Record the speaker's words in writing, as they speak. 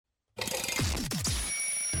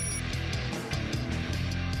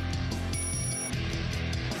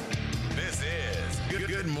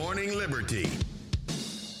Good Morning Liberty.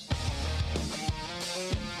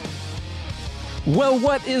 Well,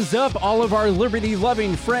 what is up, all of our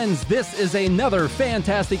liberty-loving friends? This is another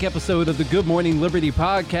fantastic episode of the Good Morning Liberty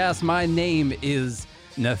podcast. My name is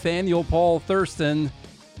Nathaniel Paul Thurston,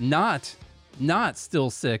 not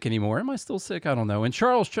still sick anymore. Am I still sick? I don't know. And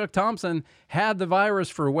Charles Chuck Thompson had the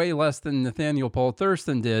virus for way less than Nathaniel Paul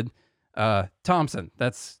Thurston did. Thompson,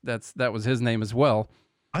 that was his name as well.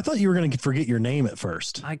 I thought you were going to forget your name at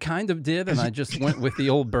first. I kind of did, and I just went with the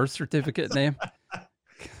old birth certificate name.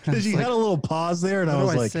 Because you had a little pause there, and I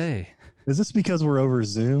was like, is this because we're over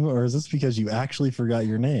Zoom, or is this because you actually forgot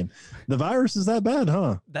your name? The virus is that bad,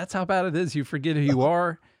 huh? That's how bad it is. You forget who you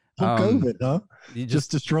are. COVID, huh? You just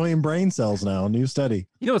destroying brain cells now. New study.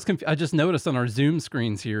 You know, I just noticed on our Zoom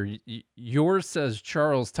screens here, yours says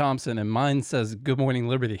Charles Thompson, and mine says Good Morning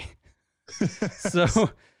Liberty.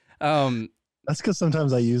 So, that's because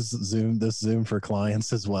sometimes I use this Zoom for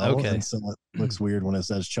clients as well. Okay. And so it looks weird when it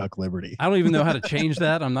says Chuck Liberty. I don't even know how to change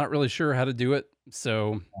that. I'm not really sure how to do it.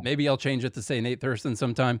 So maybe I'll change it to say Nate Thurston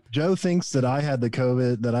sometime. Joe thinks that I had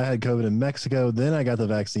COVID in Mexico. Then I got the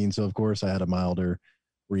vaccine. So of course I had a milder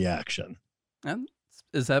reaction. And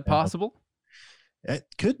is that possible? It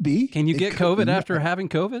could be. Can you get COVID after having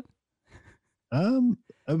COVID?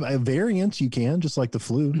 A variant you can, just like the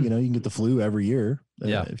flu. You know, you can get the flu every year.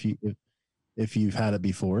 Yeah. If you've had it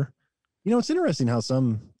before. You know, it's interesting how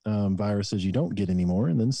some viruses you don't get anymore,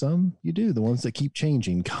 and then some you do, the ones that keep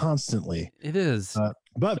changing constantly. It is.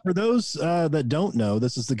 But for those that don't know,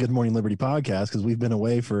 this is the Good Morning Liberty podcast, because we've been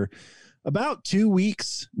away for about 2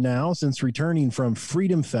 weeks now since returning from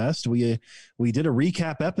Freedom Fest. We did a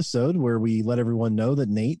recap episode where we let everyone know that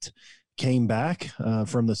Nate came back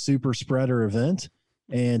from the super spreader event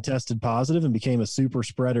and tested positive and became a super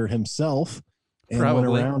spreader himself. And went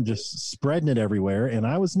around just spreading it everywhere. And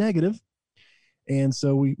I was negative. And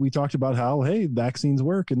so we talked about how, hey, vaccines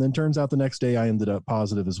work. And then turns out the next day I ended up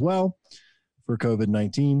positive as well for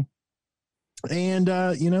COVID-19. And,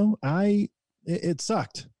 it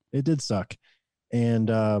sucked. It did suck.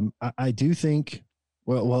 And I do think,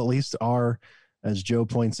 well, at least as Joe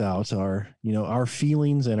points out, our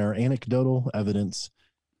feelings and our anecdotal evidence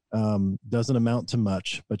doesn't amount to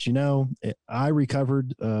much. But, I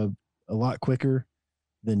recovered a lot quicker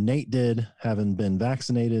than Nate did, having been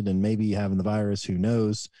vaccinated and maybe having the virus, who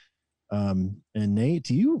knows. And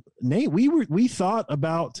Nate, we thought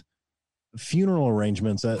about funeral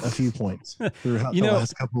arrangements at a few points throughout the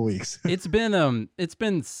last couple of weeks. It's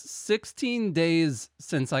been 16 days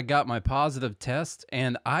since I got my positive test,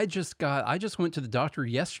 and I just went to the doctor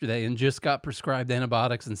yesterday and just got prescribed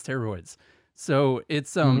antibiotics and steroids. So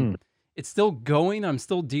it's still going. I'm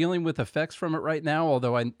still dealing with effects from it right now,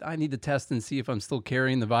 although I need to test and see if I'm still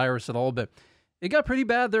carrying the virus at all. But it got pretty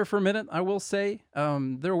bad there for a minute, I will say.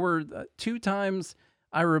 There were 2 times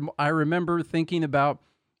I remember thinking about,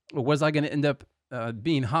 was I going to end up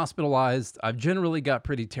being hospitalized? I've generally got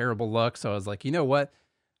pretty terrible luck, so I was like, you know what?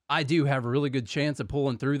 I do have a really good chance of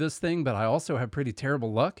pulling through this thing, but I also have pretty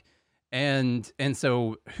terrible luck. And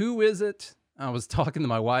so who is it? I was talking to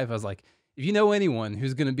my wife. I was like, if you know anyone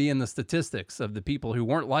who's going to be in the statistics of the people who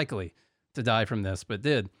weren't likely to die from this, but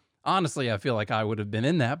did, honestly, I feel like I would have been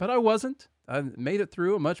in that, but I wasn't. I made it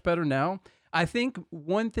through. I'm much better now. I think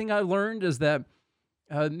one thing I learned is that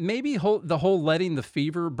maybe the whole letting the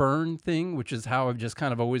fever burn thing, which is how I've just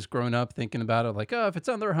kind of always grown up thinking about it, like, if it's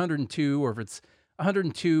under 102 or if it's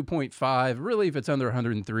 102.5, really if it's under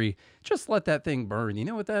 103, just let that thing burn. You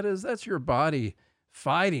know what that is? That's your body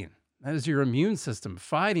fighting. That is your immune system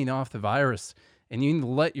fighting off the virus, and you need to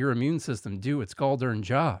let your immune system do its gall-darn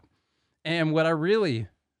job. And what I really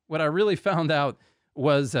found out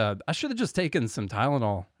was I should have just taken some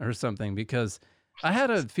Tylenol or something, because I had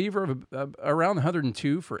a fever of around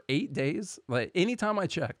 102 for 8 days. Like, anytime I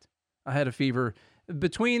checked, I had a fever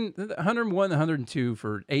between 101 and 102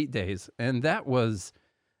 for 8 days, and it was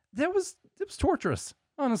torturous.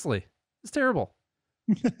 Honestly, it's terrible.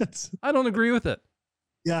 I don't agree with it.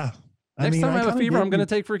 Yeah. Next time I have a fever, I'm going to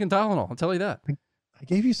take freaking Tylenol. I'll tell you that. I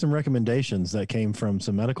gave you some recommendations that came from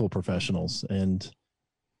some medical professionals, and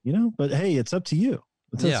but hey, it's up to you.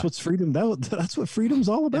 That's what's freedom. That's what freedom's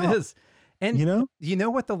all about. It is. And you know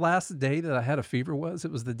what the last day that I had a fever was?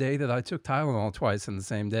 It was the day that I took Tylenol twice in the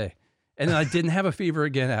same day. And then I didn't have a fever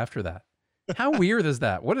again after that. How weird is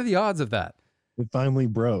that? What are the odds of that? It finally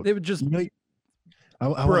broke. They would just I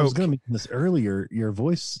was going to mention this earlier. Your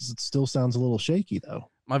voice still sounds a little shaky, though.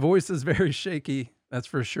 My voice is very shaky, that's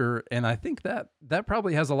for sure. And I think that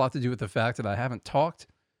probably has a lot to do with the fact that I haven't talked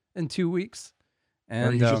in 2 weeks.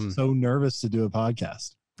 And you're just so nervous to do a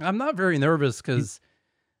podcast. I'm not very nervous because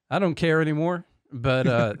I don't care anymore. But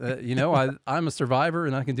I'm a survivor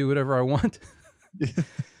and I can do whatever I want.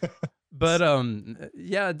 But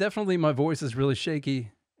yeah, definitely my voice is really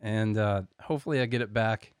shaky, and hopefully I get it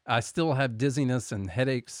back. I still have dizziness and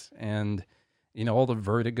headaches and all the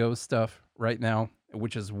vertigo stuff right now,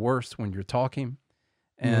 which is worse when you're talking.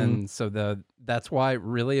 And so that's why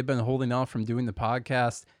really I've been holding off from doing the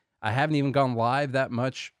podcast. I haven't even gone live that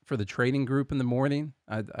much for the trading group in the morning.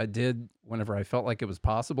 I did whenever I felt like it was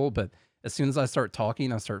possible, but as soon as I start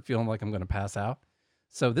talking, I start feeling like I'm going to pass out.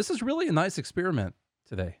 So this is really a nice experiment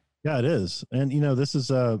today. Yeah, it is. And, this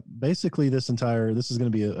is basically this is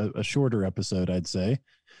going to be a shorter episode, I'd say.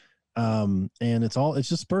 And it's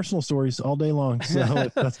just personal stories all day long. So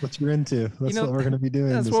if that's what you're into, that's what we're going to be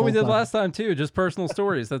doing. That's what we did last time too. Just personal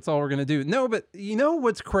stories. That's all we're going to do. No, but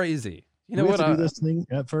what's crazy? Do we have to do this thing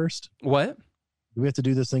at first? What? Do we have to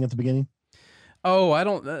do this thing at the beginning? Oh, I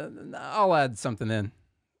don't, I'll add something in.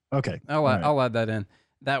 Okay. I'll add that in.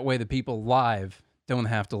 That way the people live don't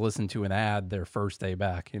have to listen to an ad their first day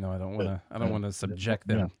back. I don't want to subject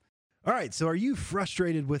them. Yeah. All right. So are you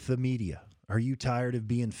frustrated with the media? Are you tired of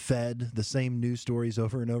being fed the same news stories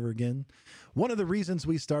over and over again? One of the reasons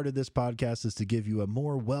we started this podcast is to give you a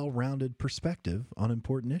more well-rounded perspective on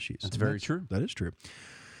important issues. That's very true. That is true.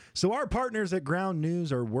 So our partners at Ground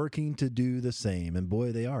News are working to do the same, and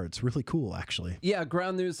boy, they are. It's really cool, actually. Yeah,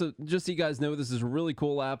 Ground News, so just so you guys know, this is a really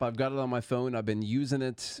cool app. I've got it on my phone. I've been using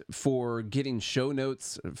it for getting show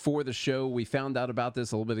notes for the show. We found out about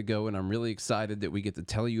this a little bit ago, and I'm really excited that we get to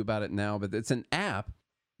tell you about it now. But it's an app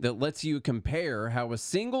that lets you compare how a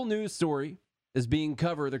single news story is being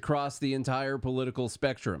covered across the entire political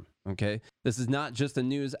spectrum, okay? This is not just a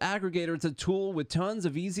news aggregator. It's a tool with tons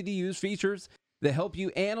of easy-to-use features that help you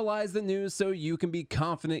analyze the news so you can be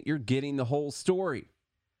confident you're getting the whole story.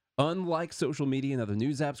 Unlike social media and other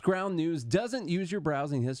news apps, Ground News doesn't use your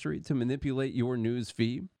browsing history to manipulate your news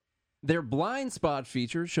feed. Their blind spot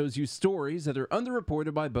feature shows you stories that are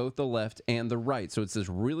underreported by both the left and the right. So it's this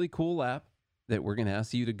really cool app that we're going to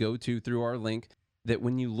ask you to go to through our link, that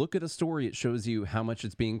when you look at a story, it shows you how much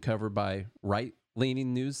it's being covered by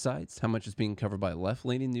right-leaning news sites, how much it's being covered by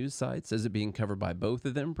left-leaning news sites, is it being covered by both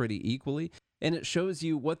of them pretty equally? And it shows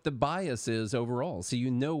you what the bias is overall, so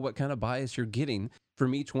you know what kind of bias you're getting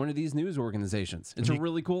from each one of these news organizations. It's a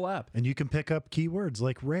really cool app. And you can pick up keywords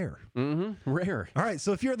like rare. Rare. All right,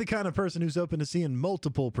 so if you're the kind of person who's open to seeing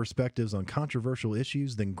multiple perspectives on controversial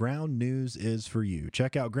issues, then Ground News is for you.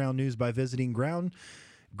 Check out Ground News by visiting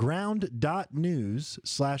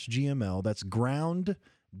ground.news/GML. That's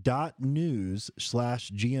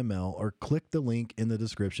ground.news/GML, or click the link in the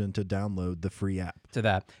description to download the free app. To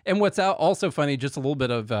that. And what's also funny, just a little bit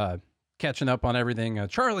of catching up on everything.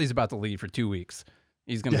 Charlie's about to leave for 2 weeks.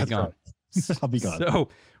 He's going to be gone. Right. I'll be gone. So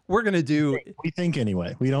we're going to do... We think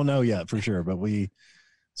anyway. We don't know yet for sure, but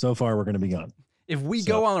so far we're going to be gone. If we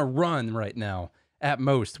go on a run right now, at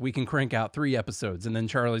most, we can crank out 3 episodes, and then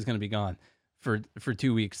Charlie's going to be gone for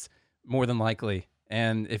 2 weeks, more than likely.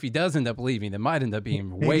 And if he does end up leaving, it might end up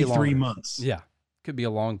being way longer. 3 months. Yeah, could be a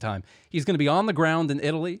long time. He's going to be on the ground in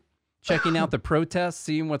Italy, checking out the protests,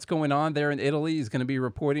 seeing what's going on there in Italy. He's going to be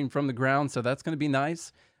reporting from the ground, so that's going to be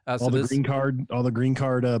nice. All the green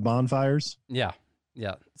card bonfires. Yeah.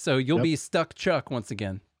 So you'll be stuck Chuck once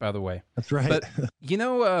again, by the way. That's right. But,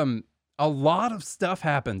 a lot of stuff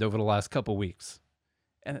happened over the last couple weeks.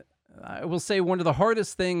 And I will say one of the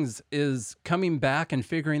hardest things is coming back and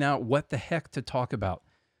figuring out what the heck to talk about.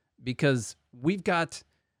 Because we've got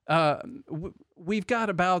about,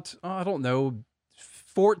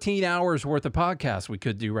 14 hours worth of podcasts we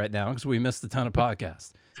could do right now because we missed a ton of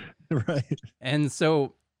podcasts. Right. And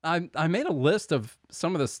so I made a list of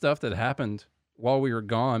some of the stuff that happened while we were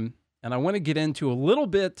gone, and I want to get into a little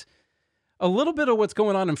bit of what's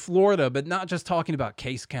going on in Florida, but not just talking about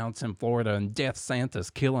case counts in Florida and Death Santa's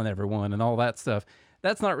killing everyone and all that stuff.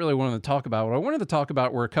 That's not really what I wanted to talk about. What I wanted to talk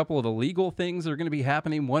about were a couple of the legal things that are going to be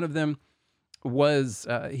happening. One of them was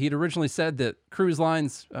he'd originally said that cruise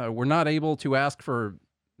lines were not able to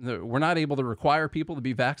require people to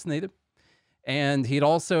be vaccinated. And he'd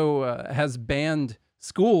also has banned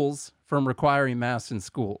schools from requiring masks in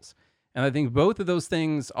schools. And I think both of those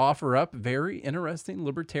things offer up very interesting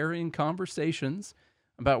libertarian conversations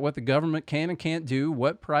about what the government can and can't do,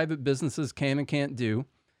 what private businesses can and can't do.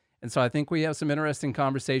 And so I think we have some interesting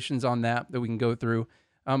conversations on that we can go through.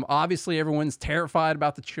 Obviously, everyone's terrified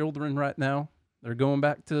about the children right now. They're going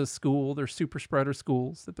back to school. They're super spreader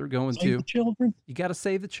schools that they're going to. The children. You got to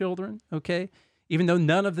save the children, okay? Even though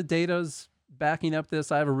none of the data's backing up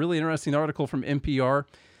this, I have a really interesting article from NPR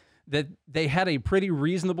that they had a pretty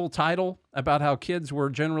reasonable title about how kids were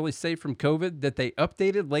generally safe from COVID that they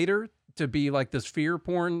updated later to be like this fear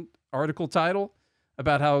porn article title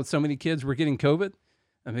about how so many kids were getting COVID.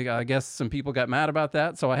 I guess some people got mad about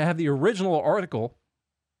that. So I have the original article,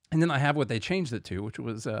 and then I have what they changed it to, which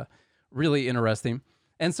was really interesting.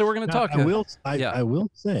 And so we're going to talk. I will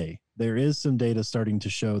say there is some data starting to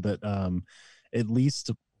show that at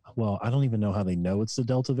least, well, I don't even know how they know it's the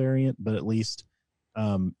Delta variant, but at least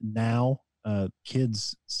now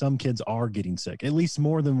some kids are getting sick, at least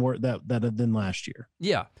more than than last year.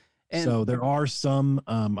 Yeah. And so there are some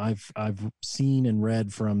I've seen and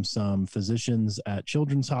read from some physicians at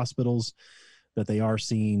children's hospitals that they are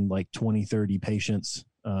seeing like 20, 30 patients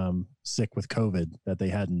sick with COVID that they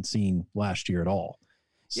hadn't seen last year at all.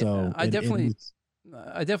 So yeah, I definitely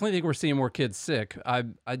think we're seeing more kids sick. I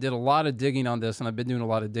did a lot of digging on this, and I've been doing a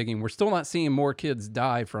lot of digging. We're still not seeing more kids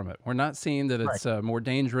die from it. We're not seeing that it's more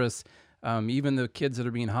dangerous. Even the kids that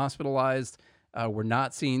are being hospitalized, we're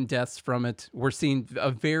not seeing deaths from it. We're seeing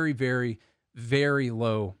a very, very, very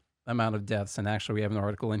low amount of deaths. And actually, we have an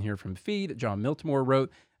article in here from Feed, John Miltimore wrote,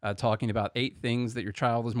 talking about 8 things that your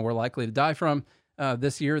child is more likely to die from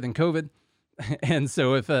this year than COVID. And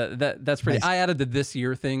so if that's pretty, nice. I added the this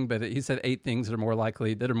year thing, but he said 8 things that are more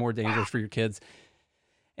likely, that are more dangerous for your kids.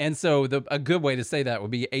 And so a good way to say that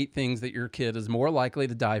would be 8 things that your kid is more likely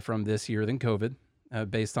to die from this year than COVID,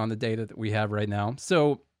 based on the data that we have right now.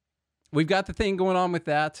 So we've got the thing going on with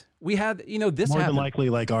that. We had, this more happened. Than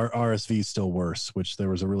likely, like our RSV is still worse, which there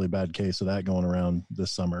was a really bad case of that going around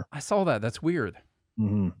this summer. I saw that. That's weird.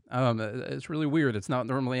 Mm-hmm. It's really weird. It's not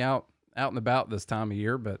normally out and about this time of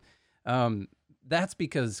year, but that's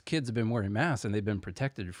because kids have been wearing masks and they've been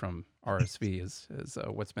protected from RSV is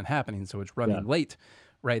what's been happening. So it's running late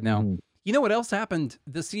right now. Mm-hmm. You know what else happened?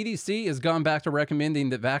 The CDC has gone back to recommending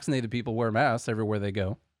that vaccinated people wear masks everywhere they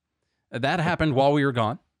go. That happened while we were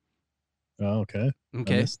gone. Oh, okay.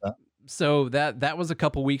 Okay. So that was a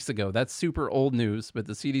couple weeks ago. That's super old news, but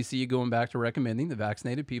the CDC going back to recommending the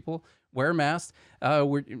vaccinated people wear masks.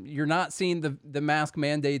 You're not seeing the mask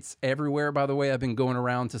mandates everywhere, by the way. I've been going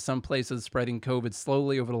around to some places spreading COVID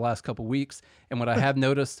slowly over the last couple weeks. And what I have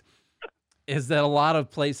noticed is that a lot of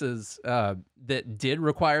places that did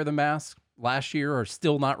require the mask last year are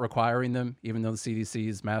still not requiring them, even though the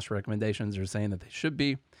CDC's mask recommendations are saying that they should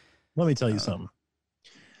be. Let me tell you something.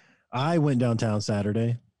 I went downtown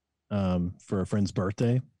Saturday for a friend's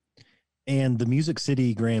birthday, and the Music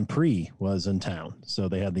City Grand Prix was in town. So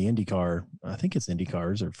they had the IndyCar, I think it's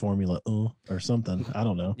IndyCars or Formula or something. I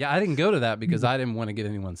don't know. Yeah, I didn't go to that because I didn't want to get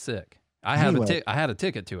anyone sick. I had a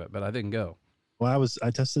ticket to it, but I didn't go. Well, I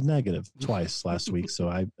tested negative twice last week, so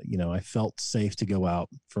I felt safe to go out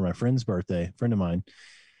for my friend's birthday, friend of mine.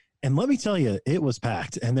 And let me tell you, it was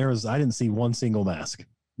packed, and I didn't see one single mask.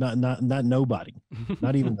 Not nobody,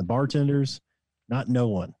 not even the bartenders, no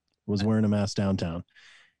one was wearing a mask downtown.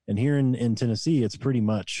 And here in Tennessee, it's pretty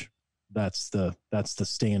much that's the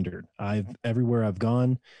standard. Everywhere I've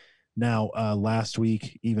gone now, last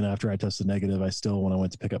week, even after I tested negative, when I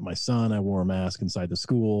went to pick up my son, I wore a mask inside the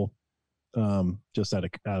school, just out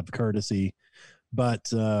of courtesy.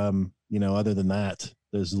 But other than that,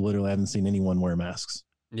 I haven't seen anyone wear masks.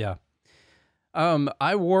 Yeah.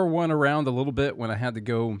 I wore one around a little bit when I had to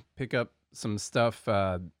go pick up some stuff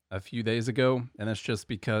a few days ago, and that's just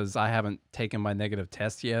because I haven't taken my negative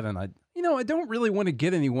test yet, and I don't really want to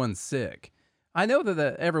get anyone sick. I know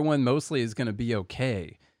that everyone mostly is going to be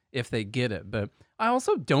okay if they get it, but I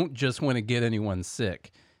also don't just want to get anyone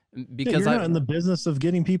sick because you're not in the business of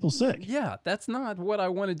getting people sick. Yeah, that's not what I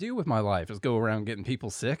want to do with my life, is go around getting people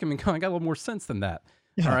sick. I mean, I got a little more sense than that.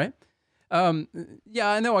 Yeah. All right. Yeah,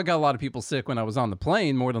 I know I got a lot of people sick when I was on the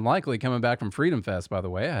plane, more than likely coming back from Freedom Fest, by the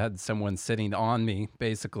way. I had someone sitting on me,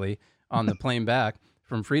 basically, on the plane back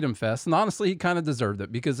from Freedom Fest. And honestly, he kind of deserved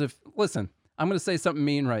it because listen, I'm going to say something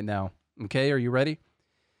mean right now. Okay, are you ready?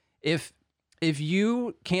 If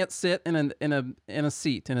you can't sit in a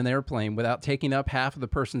seat in an airplane without taking up half of the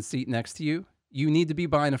person's seat next to you, you need to be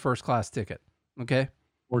buying a first class ticket. Okay?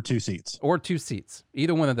 Or 2 seats. Or 2 seats.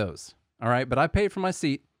 Either one of those. All right, but I paid for my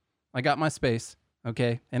seat. I got my space,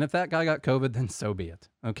 okay? And if that guy got COVID, then so be it,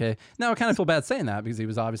 okay? Now, I kind of feel bad saying that because he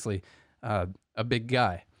was obviously a big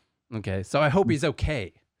guy, okay? So I hope he's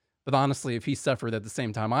okay. But honestly, if he suffered at the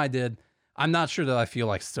same time I did, I'm not sure that I feel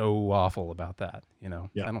like so awful about that, Yeah.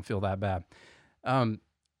 I don't feel that bad.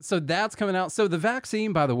 So that's coming out. So the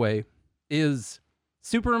vaccine, by the way, is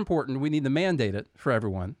super important. We need to mandate it for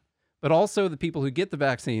everyone. But also the people who get the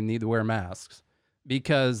vaccine need to wear masks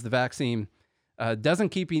because the vaccine doesn't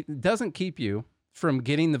keep you from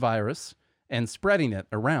getting the virus and spreading it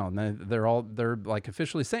around. They're like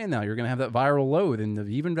officially saying now you're going to have that viral load, and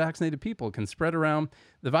even vaccinated people can spread around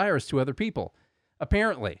the virus to other people.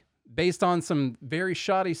 Apparently, based on some very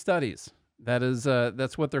shoddy studies.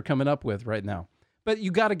 That's what they're coming up with right now. But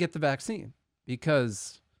you got to get the vaccine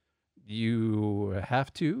because you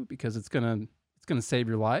have to, because it's gonna save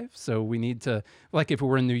your life. So we need to, like, if we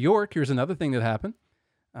were in New York, here's another thing that happened: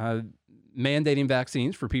 mandating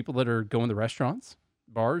vaccines for people that are going to restaurants,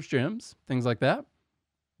 bars, gyms, things like that.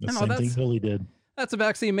 The same thing Philly did. That's a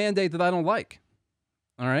vaccine mandate that I don't like.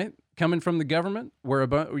 All right, coming from the government, where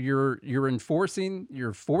you're forcing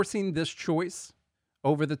this choice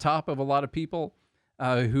over the top of a lot of people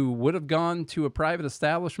who would have gone to a private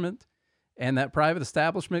establishment, and that private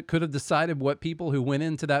establishment could have decided what people who went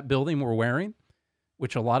into that building were wearing,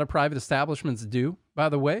 which a lot of private establishments do, by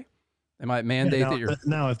the way. They might mandate that you're...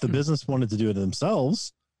 Now, if the business wanted to do it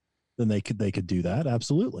themselves, then they could do that.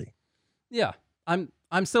 Absolutely. Yeah, I'm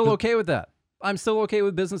still okay with that. I'm still okay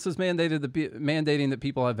with businesses mandating that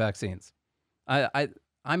people have vaccines.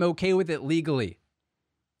 I'm okay with it legally.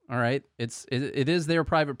 All right, it is their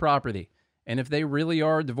private property, and if they really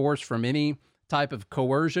are divorced from any type of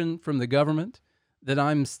coercion from the government, then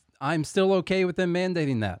I'm still okay with them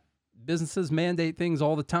mandating that. Businesses mandate things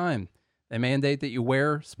all the time. They mandate that you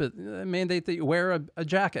wear a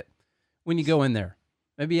jacket when you go in there.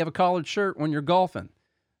 Maybe you have a collared shirt when you're golfing.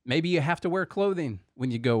 Maybe you have to wear clothing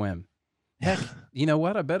when you go in. Heck, you know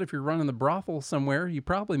what? I bet if you're running the brothel somewhere, you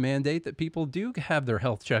probably mandate that people do have their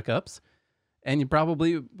health checkups, and you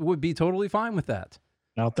probably would be totally fine with that.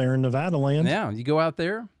 Out there in Nevada land. Yeah, you go out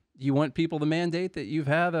there, you want people to mandate that you've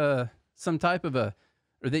had some type of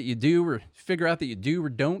or that you do, or figure out that you do or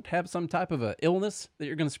don't have some type of a illness that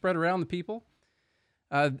you're going to spread around the people.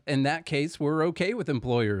 In that case, we're okay with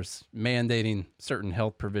employers mandating certain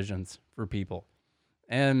health provisions for people.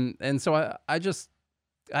 And so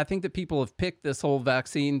I think that people have picked this whole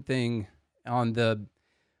vaccine thing under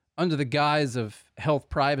the guise of health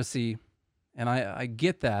privacy. And I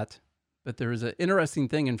get that, but there was an interesting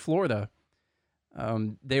thing in Florida. A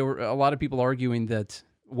lot of people arguing that,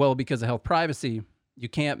 well, because of health privacy, you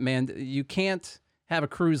can't have a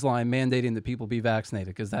cruise line mandating that people be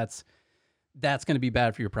vaccinated because that's going to be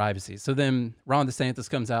bad for your privacy. So then Ron DeSantis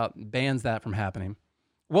comes out and bans that from happening.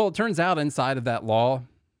 Well, it turns out inside of that law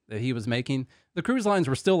that he was making, the cruise lines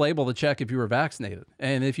were still able to check if you were vaccinated.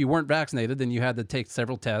 And if you weren't vaccinated, then you had to take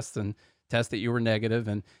several tests and test that you were negative,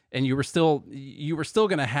 and you were still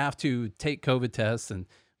going to have to take COVID tests and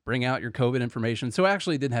bring out your COVID information. So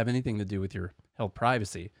actually it didn't have anything to do with your health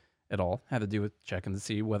privacy at all. It had to do with checking to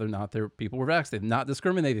see whether or not people were vaccinated, not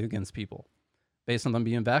discriminating against people based on them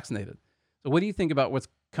being vaccinated. So what do you think about what's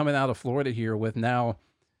coming out of Florida here with now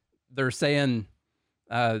they're saying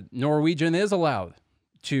Norwegian is allowed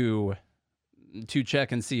to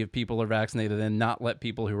check and see if people are vaccinated and not let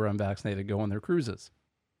people who are unvaccinated go on their cruises?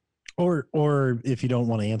 Or if you don't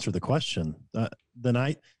want to answer the question,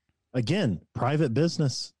 then again, private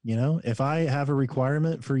business, if I have a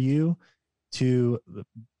requirement for you to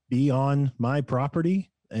be on my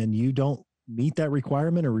property and you don't meet that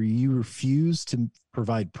requirement, or you refuse to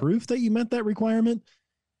provide proof that you met that requirement,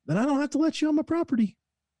 then I don't have to let you on my property.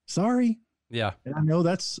 Sorry. Yeah. And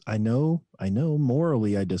I know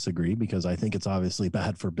morally I disagree because I think it's obviously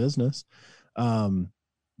bad for business.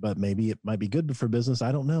 But maybe it might be good for business.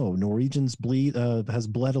 I don't know. Norwegians has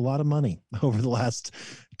bled a lot of money over the last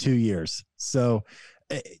 2 years. So,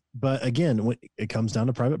 but again, it comes down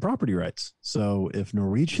to private property rights. So if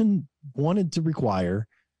Norwegian wanted to require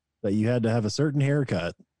that you had to have a certain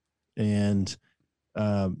haircut and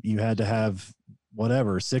you had to have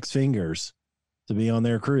whatever 6 fingers to be on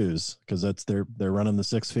their cruise, because they're running the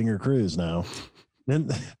 6-finger cruise now, then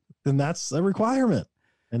that's a requirement.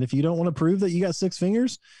 And if you don't want to prove that you got 6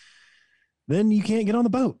 fingers, then you can't get on the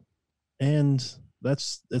boat. And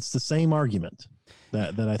it's the same argument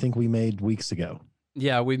that I think we made weeks ago.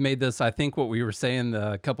 Yeah, we made this. I think what we were saying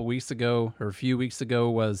a couple weeks ago or a few weeks ago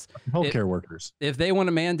was healthcare workers. If they want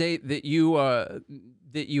to mandate that you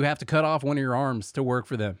have to cut off one of your arms to work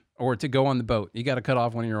for them or to go on the boat, you got to cut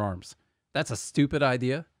off one of your arms. That's a stupid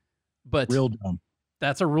idea, but real dumb.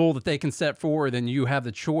 That's a rule that they can set forward, and you have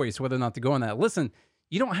the choice whether or not to go on that. Listen,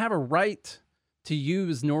 you don't have a right to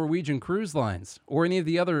use Norwegian Cruise Lines or any of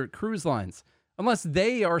the other cruise lines unless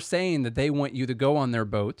they are saying that they want you to go on their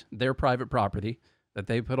boat, their private property, that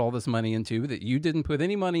they put all this money into, that you didn't put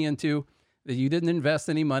any money into, that you didn't invest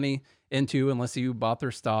any money into unless you bought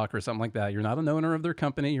their stock or something like that. You're not an owner of their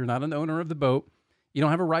company. You're not an owner of the boat. You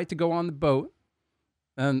don't have a right to go on the boat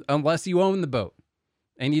unless you own the boat.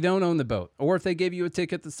 And you don't own the boat. Or if they gave you a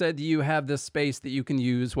ticket that said you have this space that you can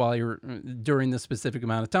use while you're during this specific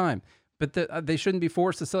amount of time. But they shouldn't be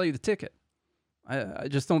forced to sell you the ticket. I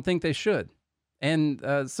just don't think they should. And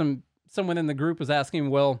someone in the group was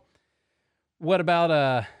asking, well, what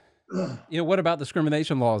about what about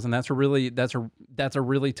discrimination laws? And that's a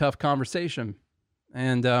really tough conversation.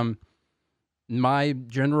 And my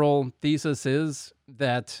general thesis is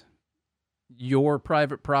that your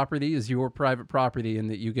private property is your private property, and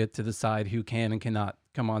that you get to decide who can and cannot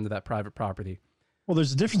come onto that private property. Well,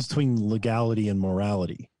 there's a difference between legality and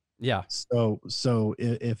morality. Yeah. So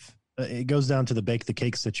if it goes down to the bake the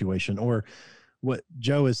cake situation, or what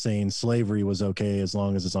Joe is saying, slavery was okay as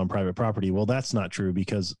long as it's on private property. Well, that's not true,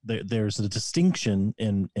 because there's a distinction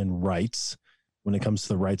in rights when it comes to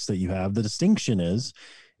the rights that you have. The distinction is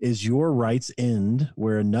your rights end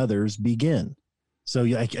where another's begin. So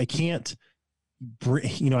I can't,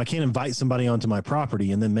 I can't invite somebody onto my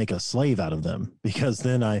property and then make a slave out of them, because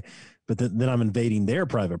then I'm invading their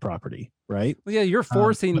private property, right? Well, yeah, you're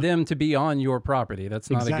forcing them to be on your property. That's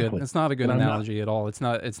not exactly. That's not a good analogy at all. It's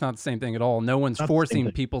not the same thing at all. No one's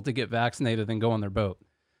forcing people to get vaccinated and go on their boat.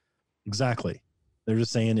 Exactly. They're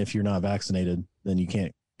just saying if you're not vaccinated, then you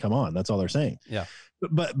can't come on. That's all they're saying. Yeah.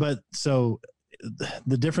 But so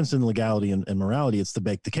the difference in legality and morality, it's the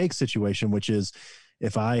bake the cake situation, which is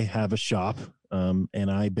if I have a shop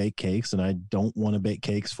and I bake cakes, and I don't want to bake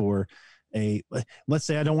cakes for let's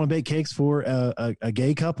say I don't want to bake cakes for a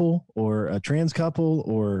gay couple or a trans couple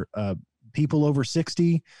or people over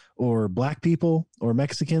 60 or black people or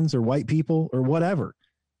Mexicans or white people or whatever.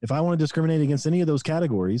 If I want to discriminate against any of those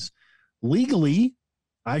categories, legally,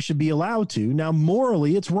 I should be allowed to. Now,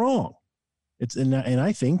 morally, it's wrong. And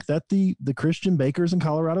I think that the Christian bakers in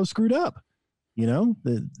Colorado screwed up.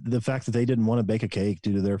 The fact that they didn't want to bake a cake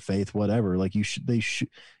due to their faith, whatever, like you should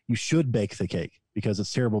bake the cake, because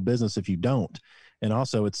it's terrible business if you don't. And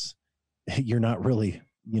also you're not really,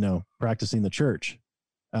 practicing the church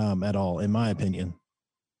at all, in my opinion.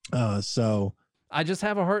 So I just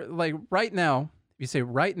have a heart, like right now, you say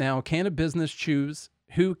right now, can a business choose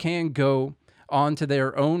who can go onto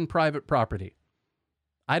their own private property?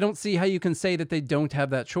 I don't see how you can say that they don't have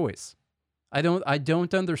that choice. I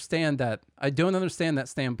don't understand that. I don't understand that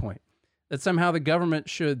standpoint, that somehow the government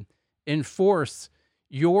should enforce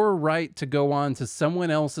your right to go on to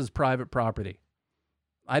someone else's private property.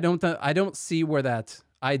 I don't see where that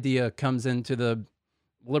idea comes into the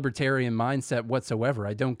libertarian mindset whatsoever.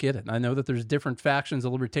 I don't get it. I know that there's different factions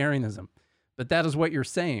of libertarianism, but that is what you're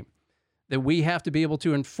saying, that we have to be able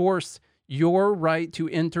to enforce your right to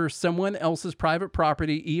enter someone else's private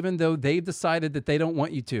property, even though they've decided that they don't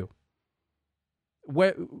want you to.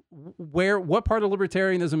 What part of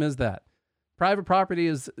libertarianism is that? Private property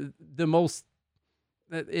is the most,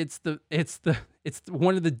 it's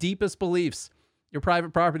one of the deepest beliefs, your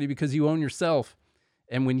private property, because you own yourself.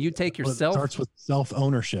 And when you take yourself, it starts with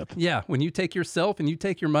self-ownership. Yeah. When you take yourself and you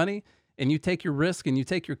take your money and you take your risk and you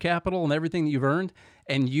take your capital and everything that you've earned,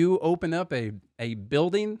 and you open up a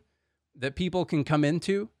building that people can come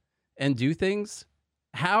into and do things,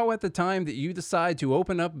 how at the time that you decide to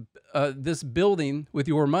open up this building with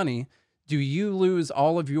your money, do you lose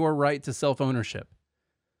all of your right to self-ownership?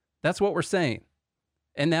 That's what we're saying.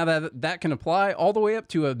 And now that can apply all the way up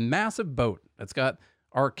to a massive boat that's got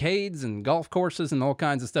arcades and golf courses and all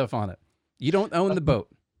kinds of stuff on it. You don't own the boat.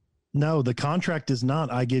 No, the contract is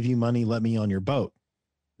not, I give you money, let me on your boat.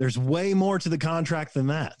 There's way more to the contract than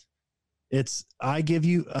that. It's, I give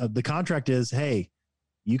you, the contract is, hey,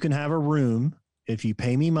 you can have a room if you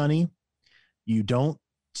pay me money. You don't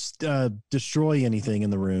destroy anything in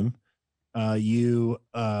the room. You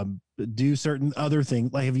do certain other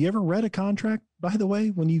things. Like, have you ever read a contract, by the way,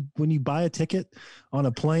 when you buy a ticket on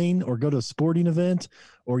a plane or go to a sporting event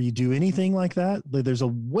or you do anything like that? There's a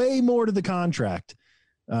way more to the contract.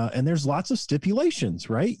 And there's lots of stipulations,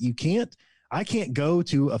 right? I can't go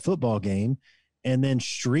to a football game and then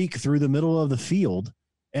streak through the middle of the field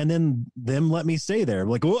and then them let me stay there.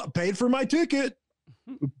 Like, oh, I paid for my ticket.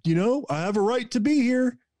 I have a right to be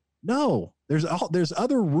here. No, there's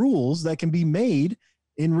other rules that can be made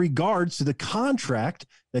in regards to the contract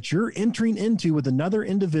that you're entering into with another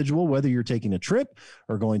individual, whether you're taking a trip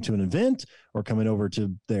or going to an event or coming over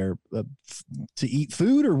to their to eat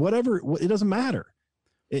food or whatever. It doesn't matter.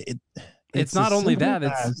 It's not only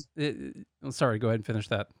that. Sorry, go ahead and finish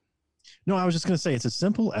that. No, I was just going to say it's as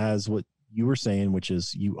simple as what you were saying, which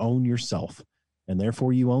is you own yourself, and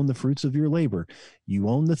therefore you own the fruits of your labor. You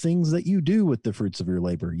own the things that you do with the fruits of your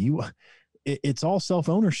labor. It's all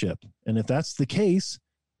self-ownership. And if that's the case,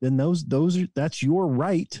 then that's your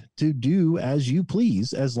right to do as you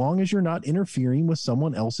please, as long as you're not interfering with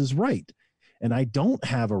someone else's right. And I don't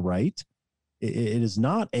have a right. It is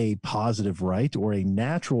not a positive right or a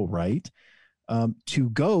natural right to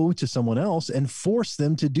go to someone else and force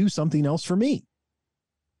them to do something else for me.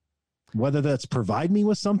 whether that's provide me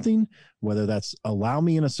with something, whether that's allow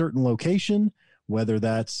me in a certain location, whether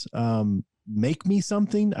that's make me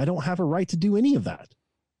something. I don't have a right to do any of that.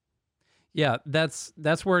 Yeah, that's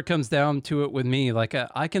where it comes down to it with me. Like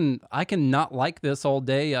I can not like this all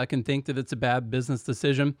day. I can think that it's a bad business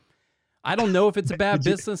decision. I don't know if it's a bad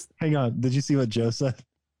business. Hang on. Did you see what Joe said?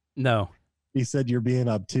 No. He said you're being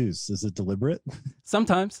obtuse. Is it deliberate?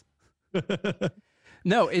 Sometimes.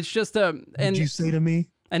 No, it's just and did you say to me?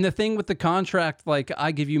 And the thing with the contract, like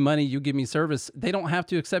I give you money, you give me service, they don't have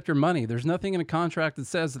to accept your money. There's nothing in a contract that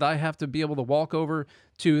says that I have to be able to walk over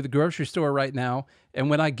to the grocery store right now, and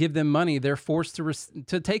when I give them money, they're forced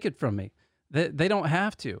to take it from me. They don't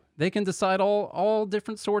have to. They can decide all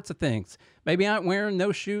different sorts of things. Maybe I'm wearing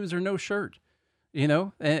no shoes or no shirt, you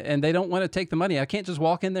know, and they don't want to take the money. I can't just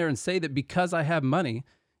walk in there and say that because I have money,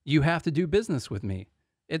 you have to do business with me.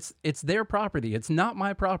 It's their property. It's not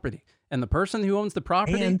my property. And the person who owns the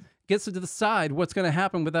property gets to decide what's going to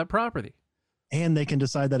happen with that property. And they can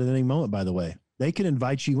decide that at any moment, by the way. They can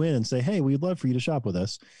invite you in and say, hey, we'd love for you to shop with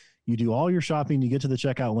us. You do all your shopping, you get to the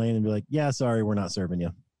checkout lane and be like, yeah, sorry, we're not serving you.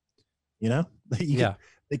 You know?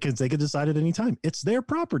 They could decide at any time. It's their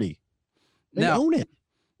property. They own it.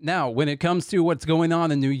 Now, when it comes to what's going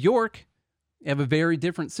on in New York, you have a very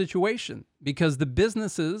different situation because the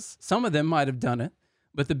businesses, some of them might have done it,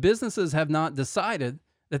 but the businesses have not decided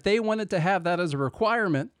that they wanted to have that as a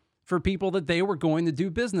requirement for people that they were going to do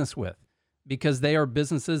business with because they are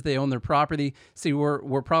businesses, they own their property. See,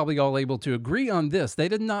 we're probably all able to agree on this. They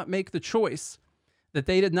did not make the choice that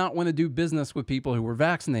they did not want to do business with people who were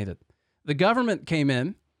vaccinated. The government came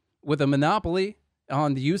in with a monopoly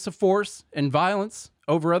on the use of force and violence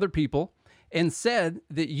over other people and said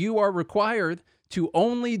that you are required to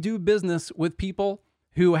only do business with people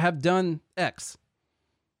who have done X.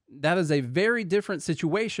 That is a very different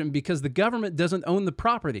situation because the government doesn't own the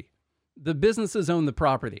property. The businesses own the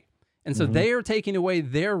property. And so they are taking away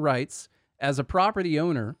their rights as a property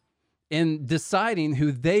owner in deciding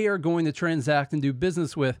who they are going to transact and do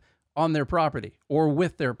business with on their property or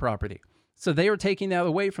with their property. So they are taking that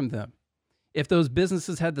away from them. If those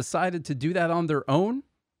businesses had decided to do that on their own,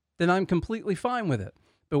 then I'm completely fine with it.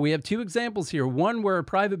 But we have two examples here. One where a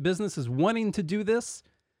private business is wanting to do this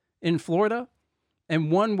in Florida, and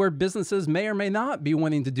one where businesses may or may not be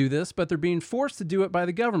wanting to do this, but they're being forced to do it by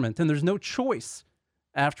the government, and there's no choice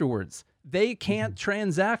afterwards. They can't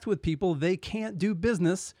transact with people. They can't do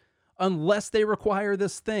business unless they require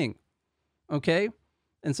this thing, okay?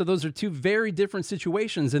 And so those are two very different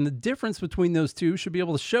situations, and the difference between those two should be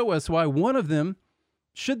able to show us why one of them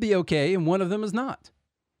should be okay and one of them is not.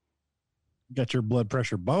 You got your blood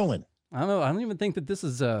pressure balling. I don't know. I don't even think that this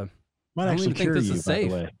is might actually cure you, by the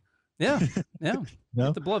way. Yeah. No?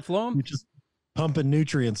 Get the blood flowing. You're just pumping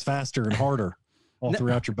nutrients faster and harder all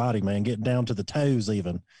throughout your body, man. Getting down to the toes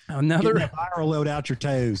even. Another getting that viral load out your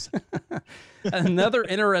toes. Another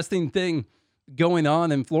interesting thing going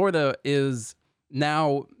on in Florida is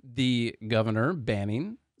now the governor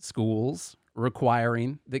banning schools,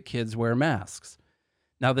 requiring that kids wear masks.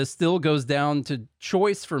 Now, this still goes down to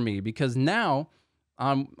choice for me because now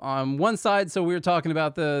on one side, so we were talking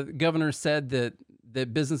about the governor said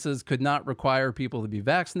that businesses could not require people to be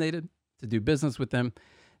vaccinated to do business with them.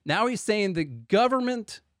 Now he's saying that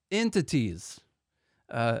government entities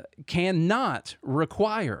cannot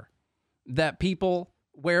require that people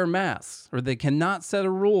wear masks, or they cannot set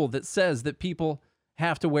a rule that says that people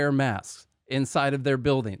have to wear masks inside of their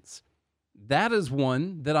buildings. That is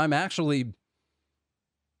one that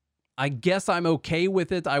I guess I'm okay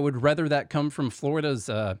with it. I would rather that come from Florida's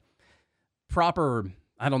proper,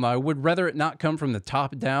 I don't know, I would rather it not come from the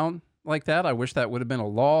top down like that. I wish that would have been a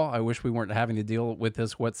law. I wish we weren't having to deal with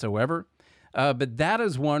this whatsoever. But that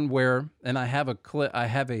is one where, and I have a clip,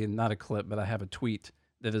 not a clip, but I have a tweet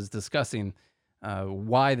that is discussing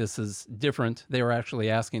why this is different. They were actually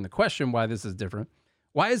asking the question why this is different.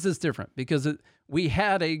 Why is this different? Because we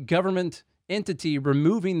had a government entity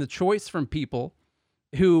removing the choice from people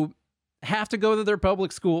who have to go to their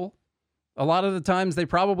public school. A lot of the times they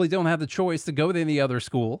probably don't have the choice to go to any other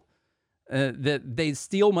school. That they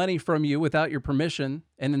steal money from you without your permission,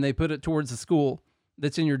 and then they put it towards a school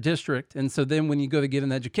that's in your district. And so then when you go to get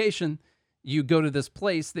an education, you go to this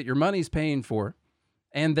place that your money's paying for,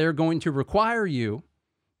 and they're going to require you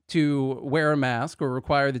to wear a mask or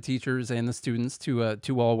require the teachers and the students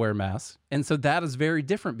to all wear masks. And so that is very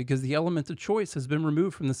different because the element of choice has been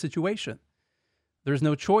removed from the situation. There's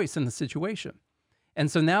no choice in the situation.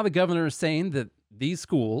 And so now the governor is saying that these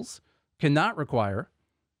schools cannot require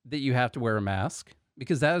that you have to wear a mask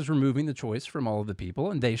because that is removing the choice from all of the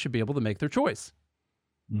people, and they should be able to make their choice.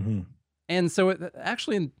 Mm-hmm. And so it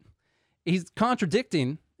actually, he's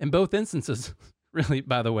contradicting in both instances, really,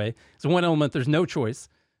 by the way. So one element, there's no choice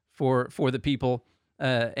for the people,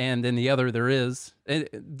 and in the other, there is.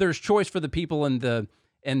 There's choice for the people in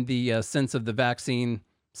the sense of the vaccine,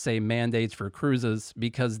 say, mandates for cruises,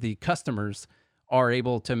 because the customers are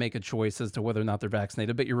able to make a choice as to whether or not they're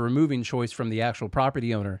vaccinated, but you're removing choice from the actual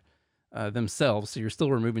property owner themselves, so you're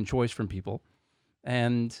still removing choice from people.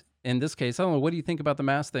 And in this case, I don't know, what do you think about the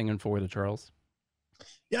mask thing in Florida, Charles?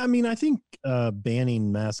 Yeah, I mean, I think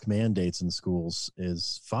banning mask mandates in schools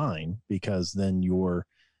is fine, because then you're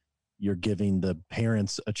giving the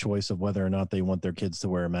parents a choice of whether or not they want their kids to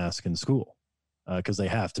wear a mask in school, because they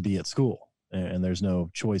have to be at school, and there's no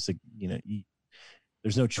choice.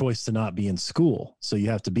 There's no choice to not be in school, so you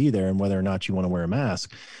have to be there, and whether or not you want to wear a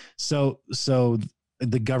mask. So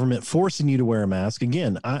the government forcing you to wear a mask,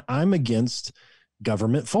 again, I'm against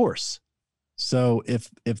government force. So if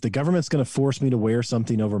the government's going to force me to wear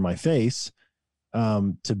something over my face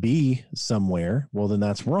to be somewhere, well, then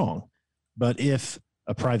that's wrong. But if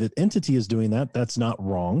a private entity is doing that, that's not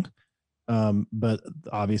wrong. But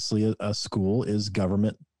obviously a school is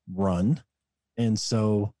government run. And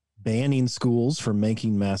so banning schools from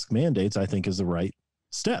making mask mandates, I think, is the right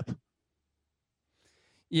step.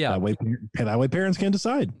 Yeah. That way parents can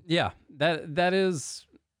decide. Yeah, that is,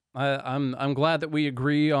 I'm glad that we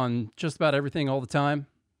agree on just about everything all the time.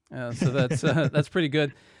 So that's pretty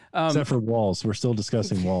good. Except for walls. We're still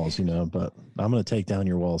discussing walls, but I'm going to take down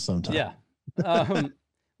your walls sometime. Yeah.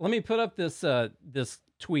 Let me put up this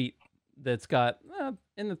tweet that's got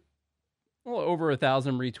over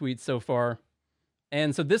 1,000 retweets so far.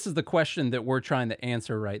 And so this is the question that we're trying to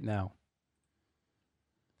answer right now.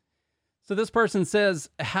 So this person says,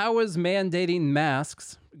 how is mandating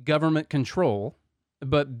masks government control,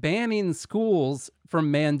 but banning schools from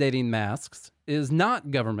mandating masks is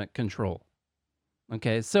not government control?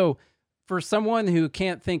 Okay, so for someone who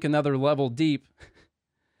can't think another level deep,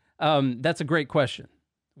 that's a great question.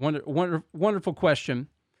 Wonderful question.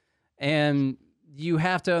 And you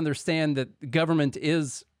have to understand that government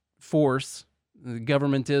is force. The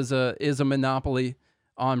government is a monopoly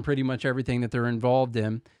on pretty much everything that they're involved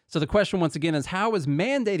in. So the question once again is, how is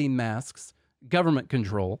mandating masks government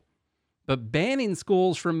control, but banning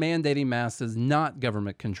schools from mandating masks is not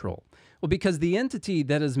government control? Well, because the entity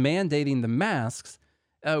that is mandating the masks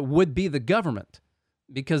would be the government,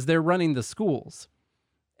 because they're running the schools.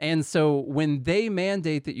 And so when they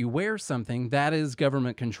mandate that you wear something, that is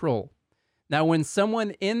government control. Now, when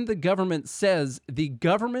someone in the government says the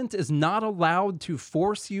government is not allowed to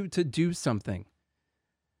force you to do something,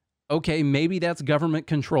 okay, maybe that's government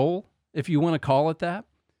control, if you want to call it that.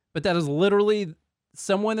 But that is literally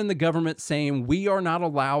someone in the government saying, we are not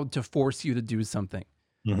allowed to force you to do something.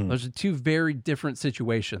 Mm-hmm. Those are two very different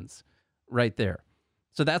situations right there.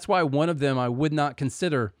 So that's why one of them I would not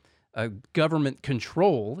consider a government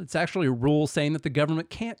control. It's actually a rule saying that the government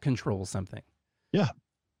can't control something. Yeah.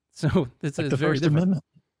 So it's like the very First different. Amendment.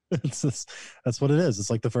 That's what it is. It's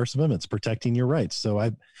like the First Amendment. It's protecting your rights. So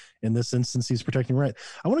in this instance, he's protecting your right.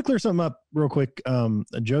 I want to clear something up real quick.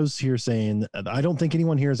 Joe's here saying, I don't think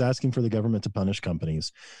anyone here is asking for the government to punish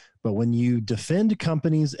companies, but when you defend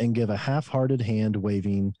companies and give a half-hearted hand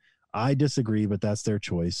waving, I disagree, but that's their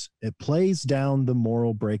choice. It plays down the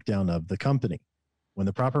moral breakdown of the company, when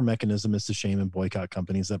the proper mechanism is to shame and boycott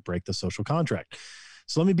companies that break the social contract.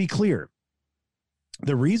 So let me be clear.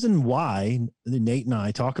 The reason why Nate and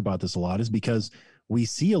I talk about this a lot is because we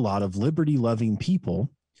see a lot of liberty-loving people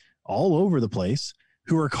all over the place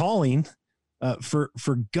who are calling for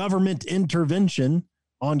government intervention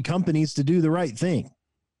on companies to do the right thing,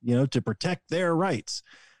 to protect their rights.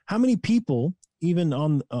 How many people, even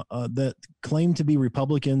on that claim to be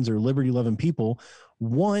Republicans or liberty-loving people,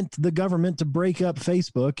 want the government to break up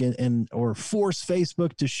Facebook and or force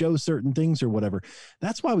Facebook to show certain things or whatever?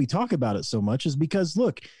 That's why we talk about it so much, is because,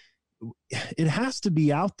 look, it has to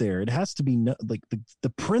be out there. It has to be like the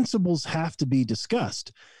principles have to be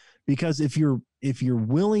discussed, because if you're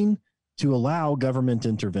willing to allow government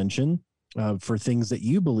intervention for things that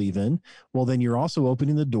you believe in, well, then you're also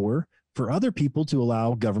opening the door for other people to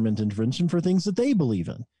allow government intervention for things that they believe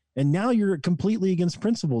in. And now you're completely against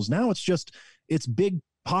principles. Now it's big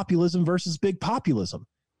populism versus big populism,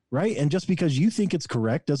 right? And just because you think it's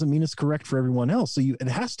correct doesn't mean it's correct for everyone else. So it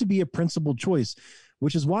has to be a principled choice,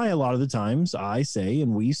 which is why a lot of the times I say,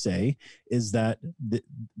 and we say, is that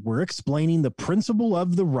we're explaining the principle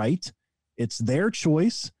of the right. It's their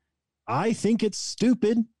choice. I think it's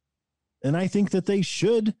stupid, and I think that they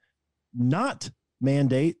should not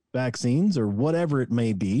mandate vaccines or whatever it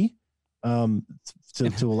may be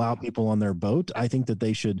to allow people on their boat. I think that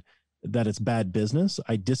they should that it's bad business.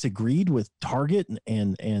 I disagreed with Target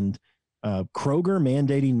and Kroger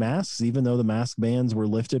mandating masks, even though the mask bans were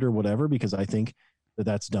lifted or whatever, because I think that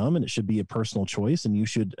that's dumb and it should be a personal choice. And you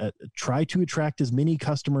should try to attract as many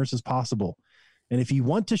customers as possible. And if you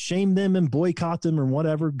want to shame them and boycott them or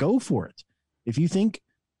whatever, go for it. If you think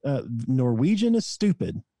Norwegian is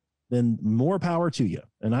stupid, then more power to you.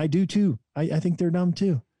 And I do too. I think they're dumb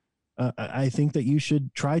too. I think that you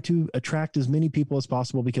should try to attract as many people as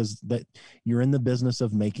possible, because that you're in the business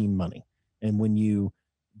of making money. And when you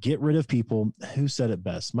get rid of people, who said it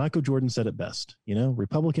best? Michael Jordan said it best.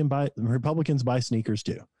 Republicans buy sneakers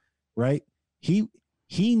too, right? He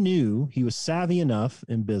knew, he was savvy enough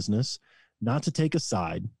in business not to take a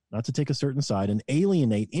certain side and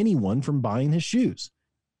alienate anyone from buying his shoes.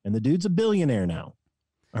 And the dude's a billionaire now.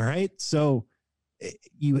 All right. So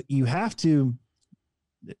you have to,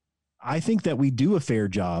 I think that we do a fair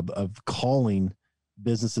job of calling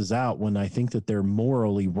businesses out when I think that they're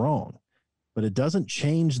morally wrong, but it doesn't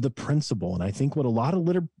change the principle. And I think what a lot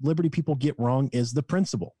of liberty people get wrong is the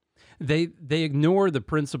principle. They ignore the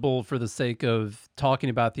principle for the sake of talking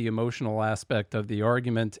about the emotional aspect of the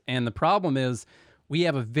argument. And the problem is we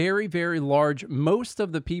have a very, very large, most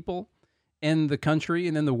of the people in the country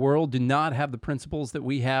and in the world do not have the principles that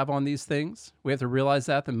we have on these things. We have to realize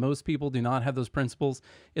that most people do not have those principles.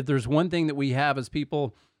 If there's one thing that we have as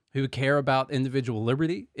people who care about individual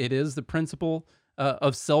liberty, it is the principle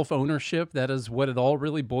of self-ownership. That is what it all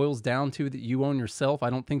really boils down to, that you own yourself.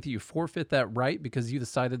 I don't think that you forfeit that right because you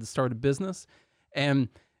decided to start a business. And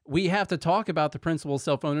we have to talk about the principle of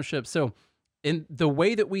self-ownership. So in the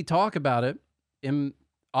way that we talk about it,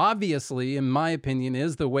 obviously, in my opinion,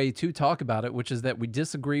 is the way to talk about it, which is that we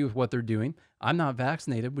disagree with what they're doing. I'm not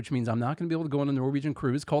vaccinated, which means I'm not going to be able to go on a Norwegian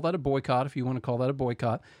cruise. Call that a boycott if you want to call that a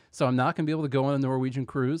boycott. So I'm not going to be able to go on a Norwegian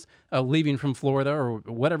cruise, leaving from Florida or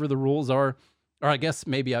whatever the rules are. Or I guess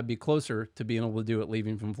maybe I'd be closer to being able to do it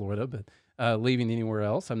leaving from Florida, but leaving anywhere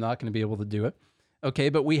else, I'm not going to be able to do it. Okay,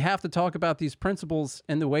 but we have to talk about these principles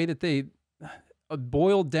and the way that they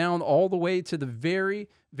boil down all the way to the very,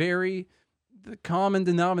 very the common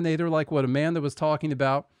denominator, like what Amanda was talking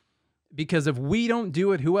about, because if we don't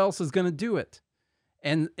do it, who else is going to do it?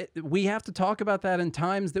 And we have to talk about that in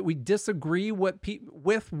times that we disagree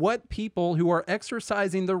with what people who are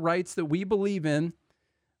exercising the rights that we believe in.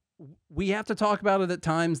 We have to talk about it at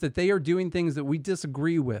times that they are doing things that we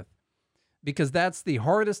disagree with, because that's the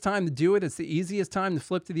hardest time to do it. It's the easiest time to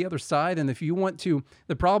flip to the other side. And if you want to,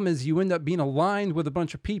 the problem is you end up being aligned with a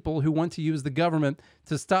bunch of people who want to use the government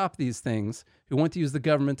to stop these things, who want to use the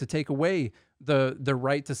government to take away the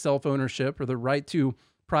right to self-ownership or the right to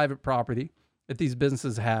private property that these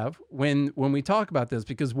businesses have when we talk about this.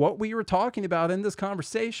 Because what we were talking about in this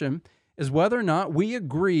conversation is whether or not we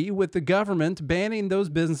agree with the government banning those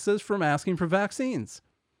businesses from asking for vaccines.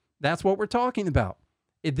 That's what we're talking about.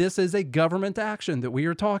 This is a government action that we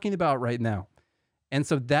are talking about right now. And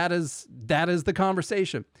so that is the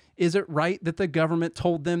conversation. Is it right that the government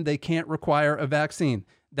told them they can't require a vaccine?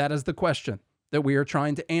 That is the question that we are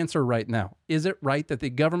trying to answer right now. Is it right that the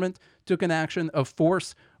government took an action of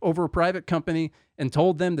force over a private company and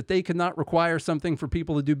told them that they could not require something for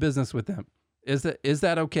people to do business with them? Is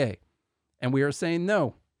that okay? And we are saying,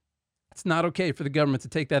 no, it's not okay for the government to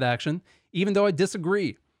take that action, even though I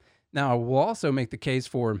disagree. Now, we'll also make the case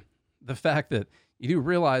for the fact that you do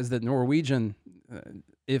realize that Norwegian,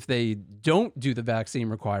 if they don't do the vaccine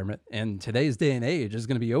requirement, and today's day and age is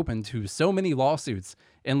going to be open to so many lawsuits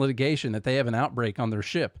and litigation that they have an outbreak on their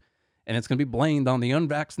ship, and it's going to be blamed on the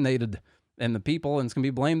unvaccinated and the people, and it's going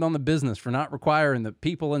to be blamed on the business for not requiring the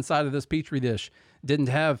people inside of this Petri dish didn't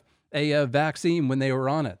have a vaccine when they were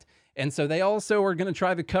on it. And so they also are going to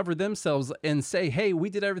try to cover themselves and say, hey, we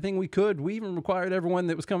did everything we could. We even required everyone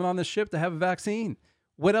that was coming on this ship to have a vaccine.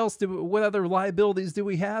 What other liabilities do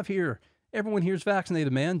we have here? Everyone here's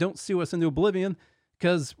vaccinated, man. Don't sue us into oblivion,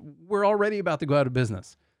 because we're already about to go out of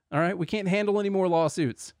business. All right. We can't handle any more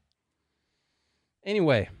lawsuits.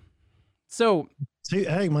 Anyway, so.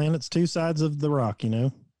 Hey, man, it's two sides of the rock, you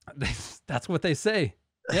know? That's what they say.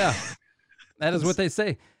 Yeah, that is what they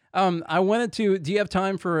say. I wanted to, do you have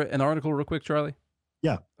time for an article real quick, Charlie?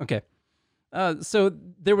 Yeah. Okay. So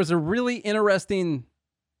there was a really interesting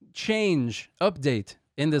update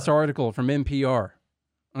in this article from NPR.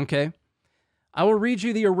 Okay. I will read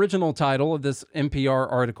you the original title of this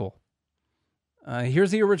NPR article.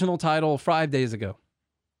 Here's the original title 5 days ago.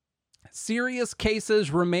 Serious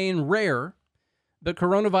cases remain rare, but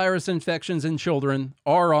coronavirus infections in children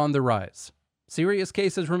are on the rise. Serious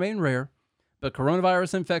cases remain rare, but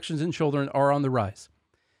coronavirus infections in children are on the rise.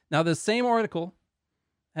 Now, this same article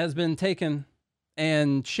has been taken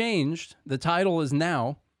and changed. The title is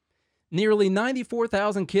now, nearly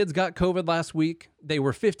 94,000 kids got COVID last week. They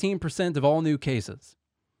were 15% of all new cases.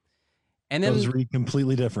 And then, those read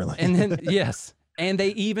completely differently. And then, yes. And they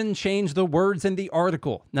even changed the words in the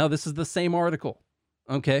article. Now, this is the same article.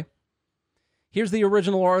 Okay. Here's the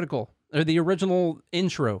original article, or the original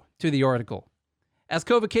intro to the article. As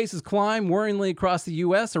COVID cases climb worryingly across the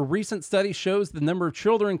U.S., a recent study shows the number of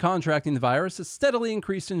children contracting the virus has steadily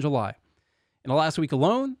increased in July. In the last week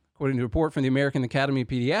alone, according to a report from the American Academy of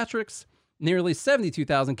Pediatrics, nearly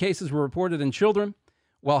 72,000 cases were reported in children.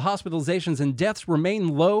 While hospitalizations and deaths remain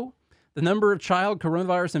low, the number of child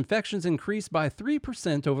coronavirus infections increased by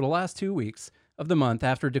 3% over the last 2 weeks of the month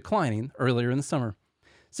after declining earlier in the summer.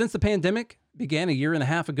 Since the pandemic began a year and a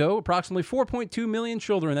half ago, approximately 4.2 million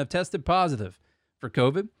children have tested positive for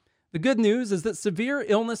COVID. The good news is that severe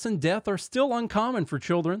illness and death are still uncommon for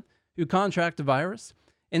children who contract the virus.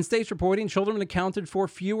 In states reporting, children accounted for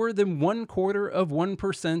fewer than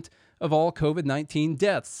 0.25% of all COVID-19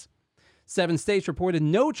 deaths. 7 states reported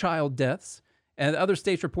no child deaths, and other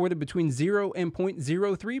states reported between 0 and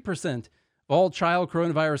 0.03% of all child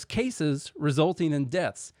coronavirus cases resulting in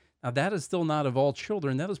deaths. Now, that is still not of all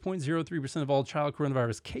children. That is 0.03% of all child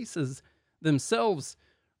coronavirus cases themselves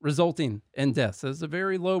resulting in deaths. That's a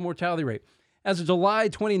very low mortality rate. As of July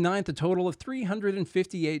 29th, a total of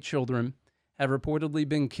 358 children have reportedly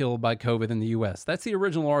been killed by COVID in the U.S. That's the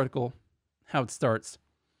original article, how it starts.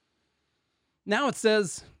 Now it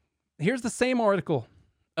says, here's the same article,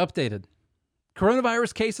 updated.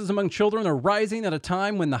 Coronavirus cases among children are rising at a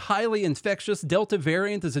time when the highly infectious Delta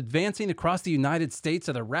variant is advancing across the United States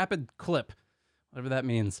at a rapid clip, whatever that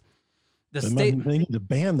means. They need to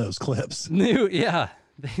ban those clips.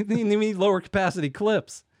 They need lower capacity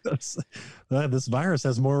clips. This virus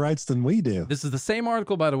has more rights than we do. This is the same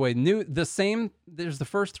article, by the way. There's the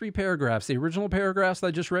first 3 paragraphs. The original paragraphs that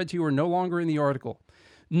I just read to you are no longer in the article.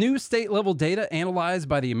 New state-level data analyzed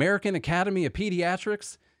by the American Academy of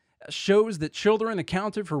Pediatrics shows that children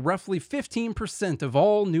accounted for roughly 15% of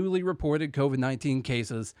all newly reported COVID-19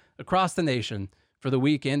 cases across the nation for the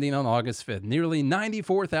week ending on August 5th. Nearly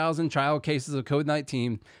 94,000 child cases of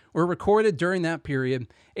COVID-19 were recorded during that period,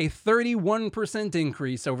 a 31%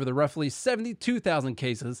 increase over the roughly 72,000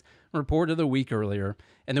 cases reported a week earlier.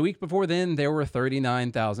 And the week before then, there were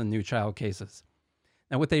 39,000 new child cases.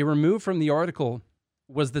 Now, what they removed from the article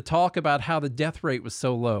was the talk about how the death rate was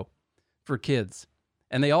so low for kids.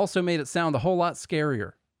 And they also made it sound a whole lot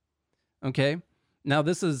scarier. Okay? Now,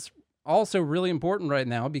 this is also really important right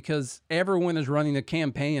now because everyone is running a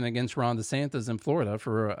campaign against Ron DeSantis in Florida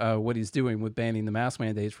for what he's doing with banning the mask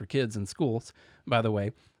mandates for kids in schools, by the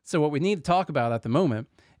way. So what we need to talk about at the moment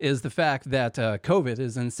is the fact that COVID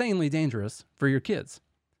is insanely dangerous for your kids.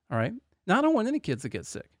 All right? Now, I don't want any kids to get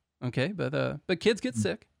sick. Okay? But kids get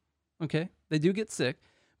sick. Okay? They do get sick.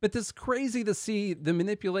 But it's crazy to see the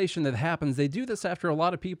manipulation that happens. They do this after a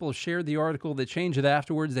lot of people have shared the article. They change it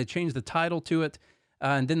afterwards. They change the title to it.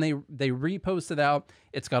 And then they repost it out.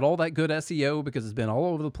 It's got all that good SEO because it's been all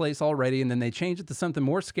over the place already. And then they change it to something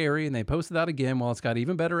more scary and they post it out again. Well, it's got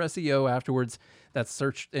even better SEO afterwards. That's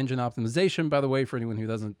search engine optimization, by the way, for anyone who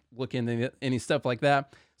doesn't look into any stuff like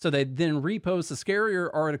that. So they then repost a scarier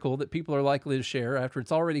article that people are likely to share after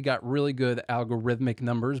it's already got really good algorithmic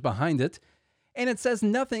numbers behind it. And it says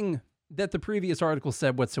nothing that the previous article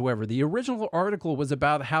said whatsoever. The original article was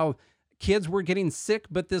about how kids were getting sick,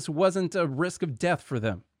 but this wasn't a risk of death for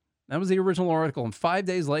them. That was the original article. And 5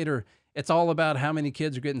 days later, it's all about how many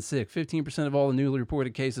kids are getting sick. 15% of all the newly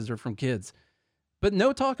reported cases are from kids. But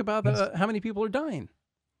no talk about how many people are dying.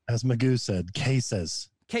 As Magoo said, cases.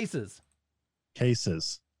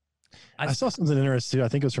 I saw something interesting too. I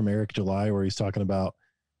think it was from Eric July where he's talking about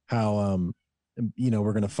how,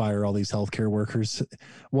 we're going to fire all these healthcare workers.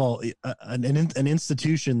 Well, an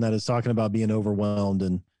institution that is talking about being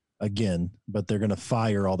overwhelmed but they're going to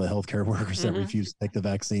fire all the healthcare workers that refuse to take the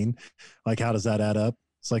vaccine. Like, how does that add up?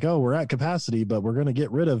 It's like, oh, we're at capacity, but we're going to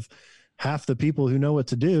get rid of half the people who know what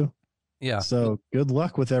to do. Yeah. So good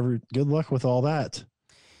luck with all that.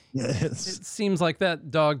 It seems like that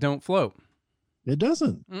dog don't float. It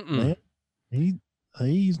doesn't, man.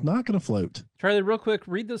 He's not going to float. Charlie, real quick,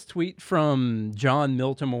 read this tweet from John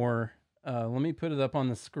Miltimore. Let me put it up on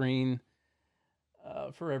the screen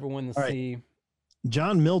for everyone to see.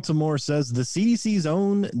 John Miltimore says the CDC's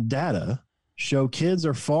own data show kids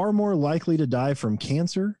are far more likely to die from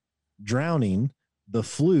cancer, drowning, the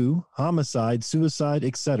flu, homicide, suicide,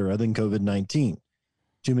 etc. than COVID-19.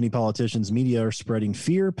 Too many politicians, media are spreading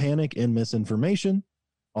fear, panic, and misinformation.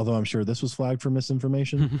 Although I'm sure this was flagged for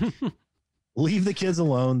misinformation. Leave the kids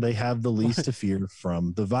alone. They have the least to fear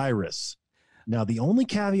from the virus. Now, the only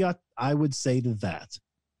caveat I would say to that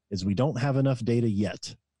is we don't have enough data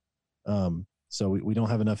yet. So we don't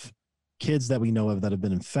have enough kids that we know of that have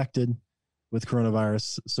been infected with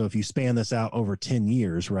coronavirus. So if you span this out over 10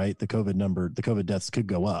 years, right, the COVID deaths could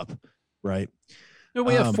go up, right? No,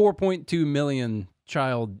 we have 4.2 million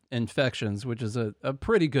child infections, which is a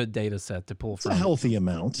pretty good data set to pull from. It's a healthy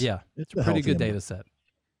amount. Yeah, it's a pretty good data set.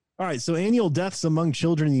 All right, so annual deaths among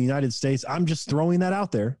children in the United States, I'm just throwing that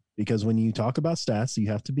out there because when you talk about stats, you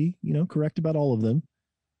have to be, correct about all of them.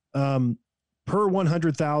 Per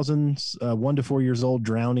 100,000, 1 to 4 years old,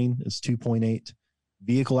 drowning is 2.8.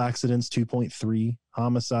 Vehicle accidents, 2.3.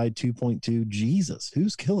 Homicide, 2.2. Jesus,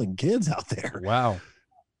 who's killing kids out there? Wow.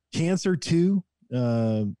 Cancer, 2.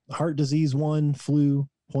 Heart disease, 1. Flu,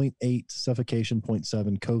 0.8. Suffocation,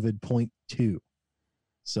 0.7. COVID, 0.2.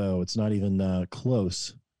 So it's not even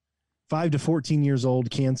close. 5 to 14 years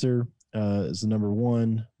old, cancer is the number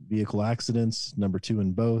 1. Vehicle accidents, number 2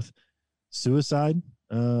 in both. Suicide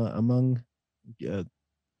among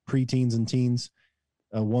preteens and teens,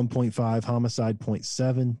 1.5. Homicide,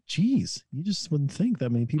 0.7. Geez, you just wouldn't think that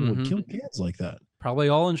many people would kill kids like that. Probably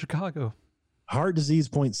all in Chicago. Heart disease,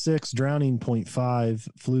 0.6. Drowning, 0.5.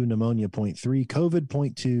 Flu, pneumonia, 0.3. COVID,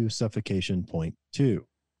 0.2. Suffocation, 0.2.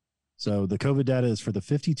 So the COVID data is for the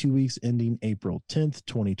 52 weeks ending April 10th,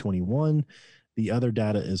 2021. The other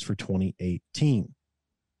data is for 2018.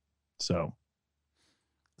 So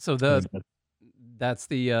that's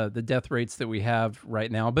the death rates that we have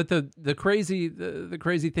right now. But the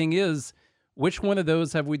crazy thing is, which one of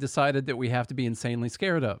those have we decided that we have to be insanely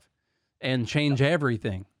scared of and change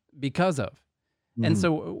everything because of? And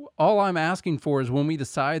so all I'm asking for is when we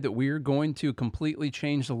decide that we're going to completely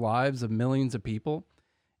change the lives of millions of people,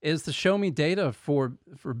 is to show me data for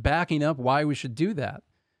backing up why we should do that.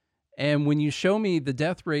 And when you show me the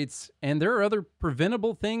death rates, and there are other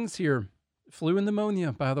preventable things here, flu and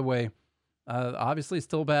pneumonia, by the way, obviously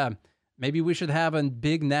still bad. Maybe we should have a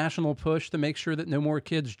big national push to make sure that no more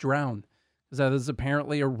kids drown, because that is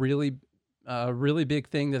apparently a really big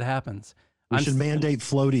thing that happens. We should mandate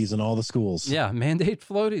floaties in all the schools. Yeah, mandate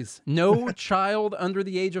floaties. No child under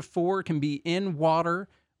the age of 4 can be in water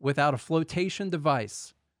without a flotation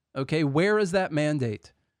device. Okay, where is that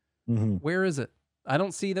mandate? Where is it? I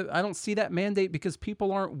don't see that mandate because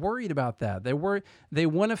people aren't worried about that. They want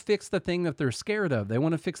to fix the thing that they're scared of. They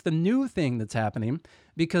want to fix the new thing that's happening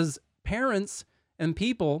because parents and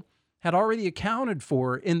people had already accounted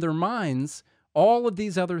for in their minds all of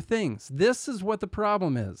these other things. This is what the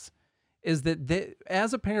problem is that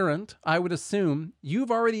as a parent, I would assume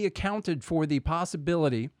you've already accounted for the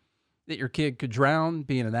possibility that your kid could drown,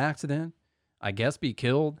 be in an accident, I guess be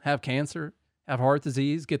killed, have cancer, have heart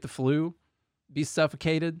disease, get the flu, be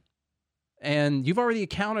suffocated. And you've already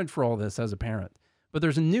accounted for all this as a parent. But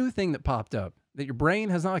there's a new thing that popped up that your brain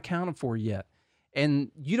has not accounted for yet.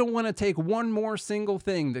 And you don't want to take one more single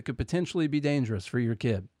thing that could potentially be dangerous for your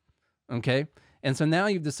kid. Okay? And so now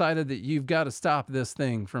you've decided that you've got to stop this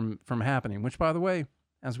thing from happening, which, by the way,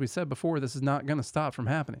 as we said before, this is not going to stop from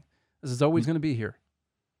happening. This is always going to be here.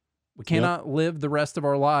 We cannot live the rest of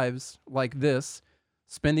our lives like this,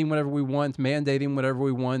 spending whatever we want, mandating whatever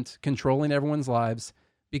we want, controlling everyone's lives,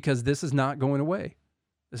 because this is not going away.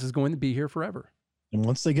 This is going to be here forever. And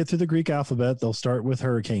once they get through the Greek alphabet, they'll start with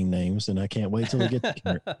hurricane names, and I can't wait till they get to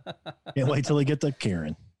Karen. Can't wait till they get to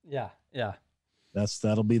Karen. Yeah.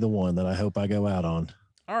 That'll be the one that I hope I go out on.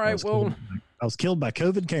 All right, I was killed by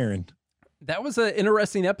COVID Karen. That was an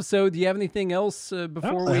interesting episode. Do you have anything else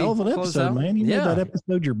before we hell of an close episode, out? man. You made that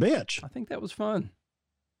episode your bitch. I think that was fun.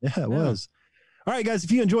 Yeah, it was. All right, guys,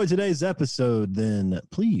 if you enjoyed today's episode, then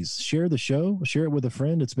please share the show, share it with a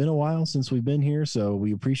friend. It's been a while since we've been here, so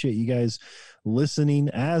we appreciate you guys listening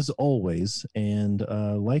as always. And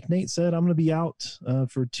like Nate said, I'm going to be out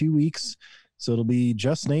for 2 weeks, so it'll be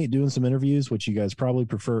just Nate doing some interviews, which you guys probably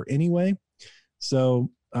prefer anyway. So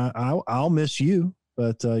I'll miss you,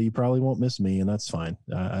 but you probably won't miss me, and that's fine.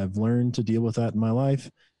 I've learned to deal with that in my life,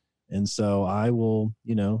 and so I will,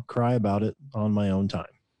 cry about it on my own time.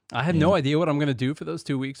 I have no idea what I'm going to do for those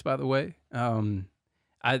 2 weeks, by the way.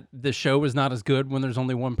 The show is not as good when there's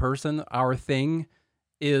only one person. Our thing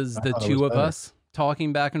is the two of us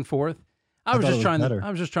talking back and forth. I was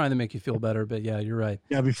just trying to make you feel better, but yeah, you're right.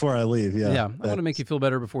 Yeah, before I leave, yeah. Yeah, I want to make you feel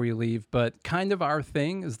better before you leave, but kind of our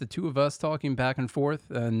thing is the two of us talking back and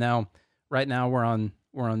forth. And right now we're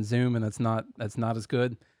on Zoom, and that's not as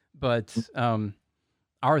good. But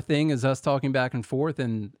our thing is us talking back and forth,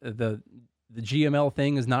 and the GML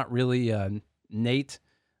thing is not really Nate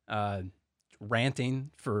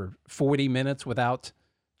ranting for 40 minutes without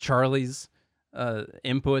Charlie's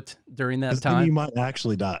input during that time. You might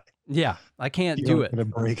actually die. Yeah, I can't You're do it. going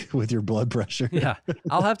to break with your blood pressure. Yeah,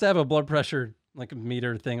 I'll have to have a blood pressure like a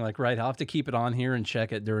meter thing, like right. I'll have to keep it on here and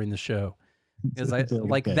check it during the show because I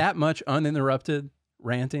like Okay. that much uninterrupted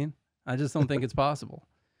ranting. I just don't think it's possible.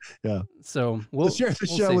 Yeah. So we'll share the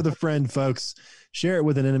show with a friend, folks. Share it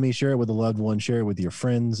with an enemy, share it with a loved one, share it with your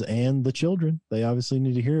friends and the children. They obviously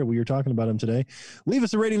need to hear it. We were talking about them today. Leave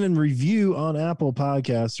us a rating and review on Apple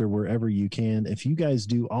Podcasts or wherever you can. If you guys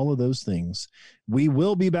do all of those things, we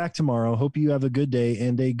will be back tomorrow. Hope you have a good day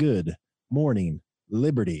and a good morning,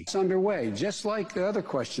 Liberty. It's underway, just like the other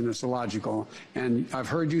question that's illogical. And I've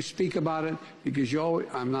heard you speak about it because you always,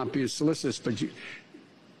 I'm not being solicitous, but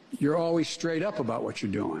you're always straight up about what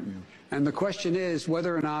you're doing. Yeah. And the question is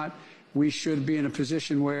whether or not we should be in a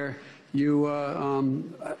position where you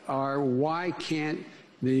are, why can't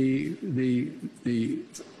the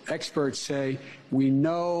experts say, we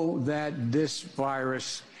know that this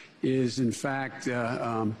virus is in fact,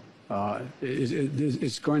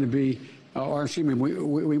 it's going to be, or excuse me,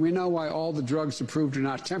 we know why all the drugs approved are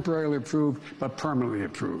not temporarily approved, but permanently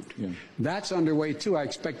approved. Yeah. That's underway too. I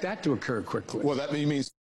expect that to occur quickly. Well, that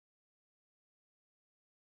means